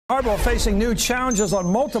Hardball facing new challenges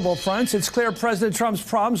on multiple fronts. It's clear President Trump's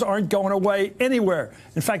problems aren't going away anywhere.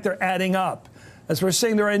 In fact, they're adding up. As we're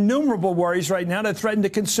seeing, there are innumerable worries right now that threaten to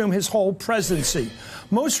consume his whole presidency.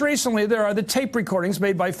 Most recently, there are the tape recordings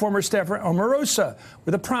made by former staffer Omarosa,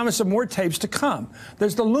 with a promise of more tapes to come.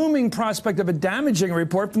 There's the looming prospect of a damaging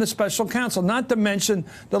report from the special counsel, not to mention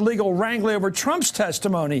the legal wrangling over Trump's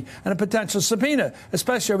testimony and a potential subpoena,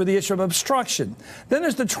 especially over the issue of obstruction. Then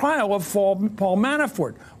there's the trial of Paul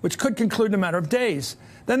Manafort, which could conclude in a matter of days.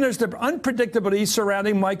 Then there's the unpredictability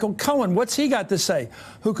surrounding Michael Cohen. What's he got to say?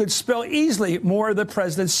 Who could spill easily more of the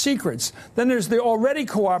president's secrets? Then there's those already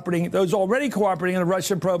cooperating in the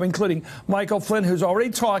Russian probe, including Michael Flynn, who's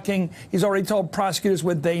already talking. He's already told prosecutors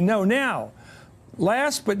what they know now.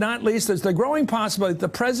 Last but not least, there's the growing possibility that the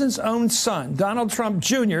president's own son, Donald Trump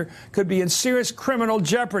Jr., could be in serious criminal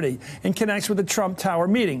jeopardy in connection with the Trump Tower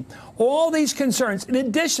meeting. All these concerns, in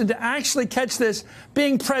addition to actually catch this,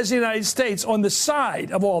 being president of the United States on the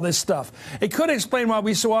side of all this stuff. It could explain why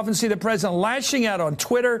we so often see the president lashing out on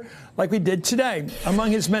Twitter like we did today. Among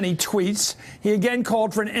his many tweets, he again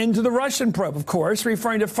called for an end to the Russian probe, of course,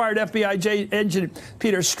 referring to fired FBI agent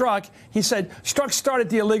Peter Strzok. He said, Strzok started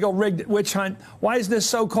the illegal rigged witch hunt. Why is this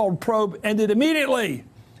so-called probe ended immediately?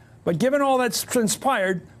 But given all that's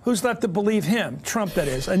transpired, who's left to believe him? Trump, that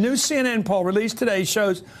is. A new CNN poll released today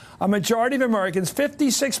shows a majority of Americans,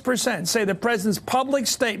 56%, say the president's public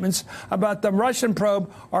statements about the Russian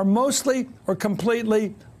probe are mostly or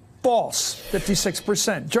completely false.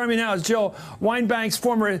 56%. Joining me now is Jill Wine-Banks,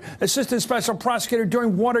 former assistant special prosecutor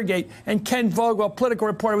during Watergate, and Ken Vogel, political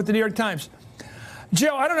reporter with the New York Times.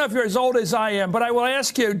 Jill, I don't know if you're as old as I am, but I will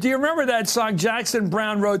ask you, do you remember that song Jackson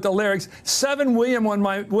Browne wrote the lyrics, Seven women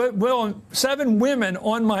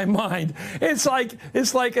on my mind? It's like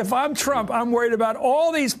if I'm Trump, I'm worried about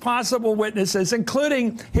all these possible witnesses,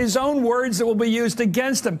 including his own words that will be used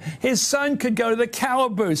against him. His son could go to the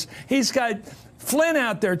calaboose. He's got Flynn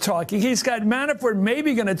out there talking. He's got Manafort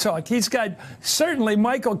maybe going to talk. He's got certainly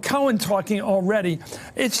Michael Cohen talking already.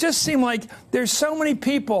 It just seemed like there's so many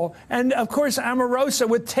people. And, of course, Omarosa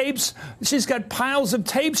with tapes. She's got piles of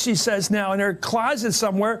tapes, she says, now in her closet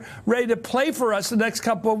somewhere, ready to play for us the next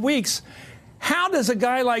couple of weeks. How does a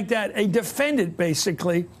guy like that, a defendant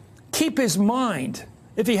basically, keep his mind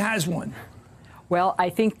if he has one? Well, I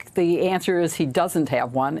think the answer is he doesn't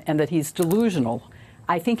have one and that he's delusional.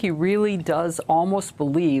 I think he really does almost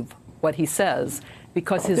believe what he says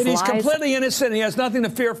because his lies... He's completely innocent. He has nothing to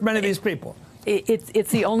fear from any of these people.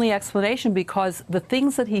 It's the only explanation because the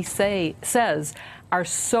things that he says are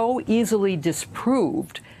so easily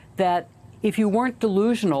disproved that if you weren't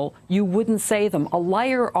delusional, you wouldn't say them. A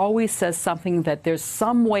liar always says something that there's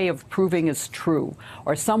some way of proving is true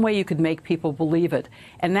or some way you could make people believe it.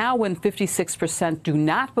 And now when 56% do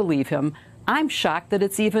not believe him, I'm shocked that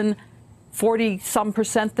it's even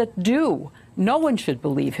 40-some% that do. No one should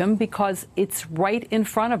believe him because it's right in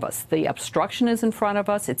front of us. The obstruction is in front of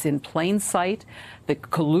us. It's in plain sight. The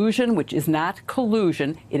collusion, which is not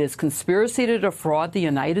collusion, it is conspiracy to defraud the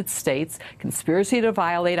United States, conspiracy to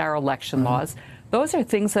violate our election laws. Those are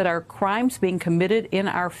things that are crimes being committed in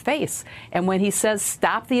our face. And when he says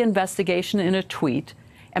stop the investigation in a tweet,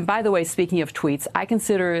 and by the way, speaking of tweets, I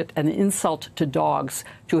consider it an insult to dogs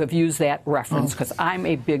to have used that reference because I'm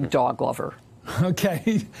a big dog lover.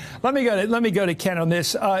 Okay. Let me go to Ken on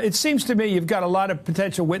this. It seems to me you've got a lot of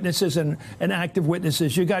potential witnesses and active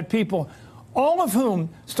witnesses. You've got people, all of whom,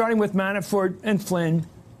 starting with Manafort and Flynn,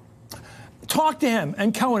 talk to him,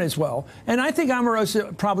 and Cohen as well. And I think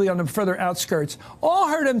Omarosa, probably on the further outskirts, all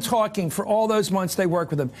heard him talking for all those months they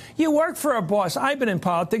worked with him. You work for a boss. I've been in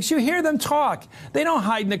politics. You hear them talk. They don't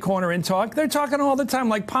hide in the corner and talk. They're talking all the time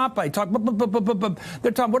like Popeye.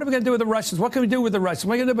 They're talking, what are we going to do with the Russians? What can we do with the Russians?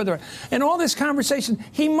 What are we going to do with the Russians? And all this conversation,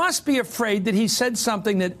 he must be afraid that he said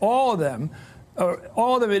something that all of them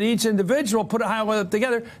at each individual put a pile of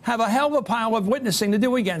together, have a hell of a pile of witnessing to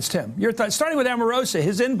do against him. Your thoughts, starting with Omarosa,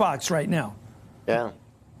 his inbox right now. Yeah.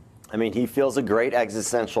 I mean, he feels a great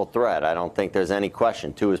existential threat. I don't think there's any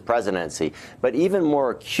question to his presidency. But even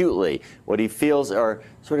more acutely, what he feels are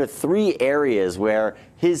sort of three areas where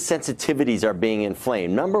his sensitivities are being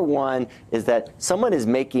inflamed. Number one is that someone is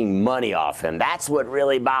making money off him. That's what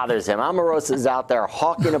really bothers him. Omarosa's out there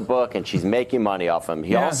hawking a book, and she's making money off him.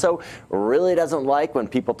 He also really doesn't like when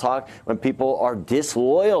people are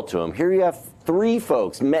disloyal to him. Here you have 3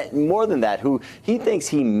 folks, more than that, who he thinks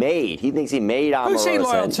he made. He thinks he made Omarosa. Who's he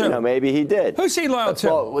loyal to? You know, maybe he did. Who's he loyal to?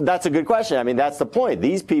 Well, that's a good question. I mean, that's the point.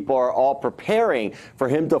 These people are all preparing for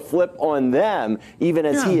him to flip on them, even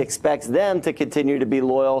as he expects them to continue to be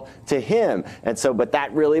loyal to him. And so, but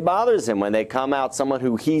that really bothers him when they come out, someone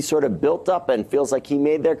who he sort of built up and feels like he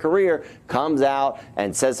made their career, comes out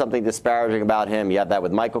and says something disparaging about him. You have that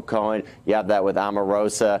with Michael Cohen. You have that with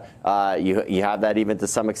Omarosa. You have that even to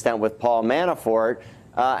some extent with Paul Manafort.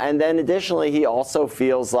 And then additionally, he also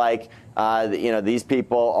feels like these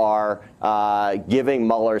people are giving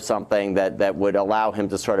Mueller something that would allow him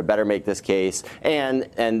to sort of better make this case. And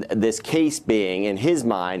this case being, in his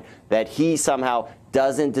mind, that he somehow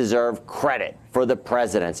doesn't deserve credit for the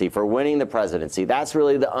presidency, for winning the presidency. That's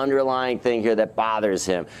really the underlying thing here that bothers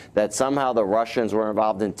him, that somehow the Russians were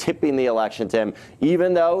involved in tipping the election to him,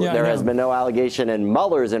 even though there has been no allegation in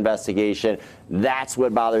Mueller's investigation. That's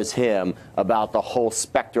what bothers him about the whole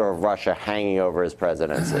specter of Russia hanging over his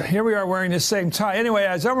presidency. Here we are wearing the same tie. Anyway,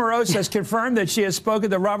 as Omarosa has confirmed that she has spoken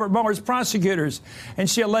to Robert Mueller's prosecutors, and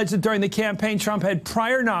she alleged that during the campaign, Trump had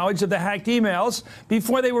prior knowledge of the hacked emails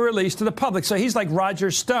before they were released to the public. So he's like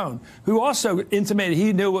Roger Stone, who also intimated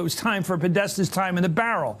he knew it was time for Podesta's time in the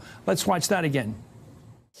barrel. Let's watch that again.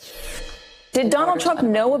 Did Donald Trump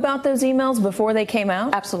know about those emails before they came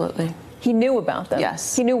out? Absolutely. He knew about them?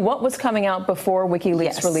 Yes. He knew what was coming out before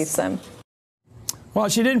WikiLeaks released them? Well,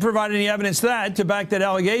 she didn't provide any evidence to back that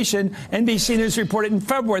allegation. NBC News reported in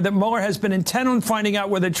February that Mueller has been intent on finding out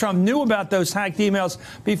whether Trump knew about those hacked emails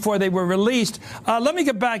before they were released. Let me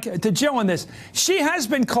get back to Jill on this. She has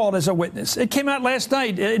been called as a witness. It came out last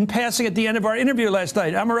night in passing at the end of our interview last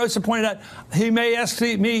night. Omarosa pointed out he may ask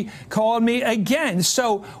me, call me again.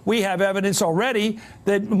 So we have evidence already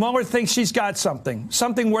that Mueller thinks she's got something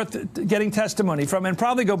worth getting testimony from, and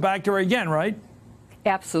probably go back to her again, right?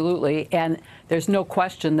 Absolutely. And there's no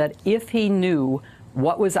question that if he knew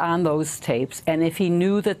what was on those tapes, and if he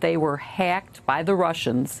knew that they were hacked by the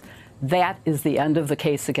Russians, that is the end of the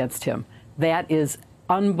case against him. That is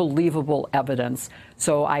unbelievable evidence.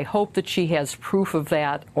 So I hope that she has proof of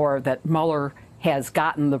that, or that Mueller has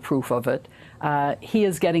gotten the proof of it. He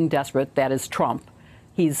is getting desperate. That is Trump.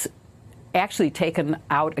 He's actually taken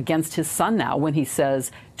out against his son now when he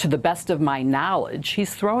says, to the best of my knowledge.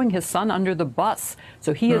 He's throwing his son under the bus.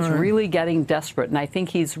 So he is really getting desperate. And I think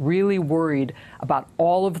he's really worried about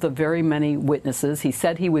all of the very many witnesses. He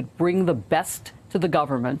said he would bring the best to the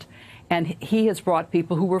government. And he has brought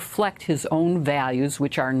people who reflect his own values,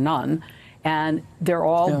 which are none. And they're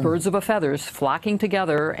all birds of a feather flocking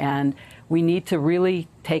together. And we need to really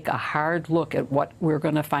take a hard look at what we're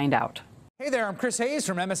going to find out. Hey there, I'm Chris Hayes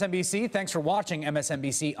from MSNBC. Thanks for watching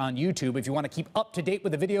MSNBC on YouTube. If you want to keep up to date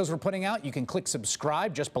with the videos we're putting out, you can click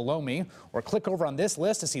subscribe just below me, or click over on this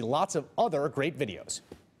list to see lots of other great videos.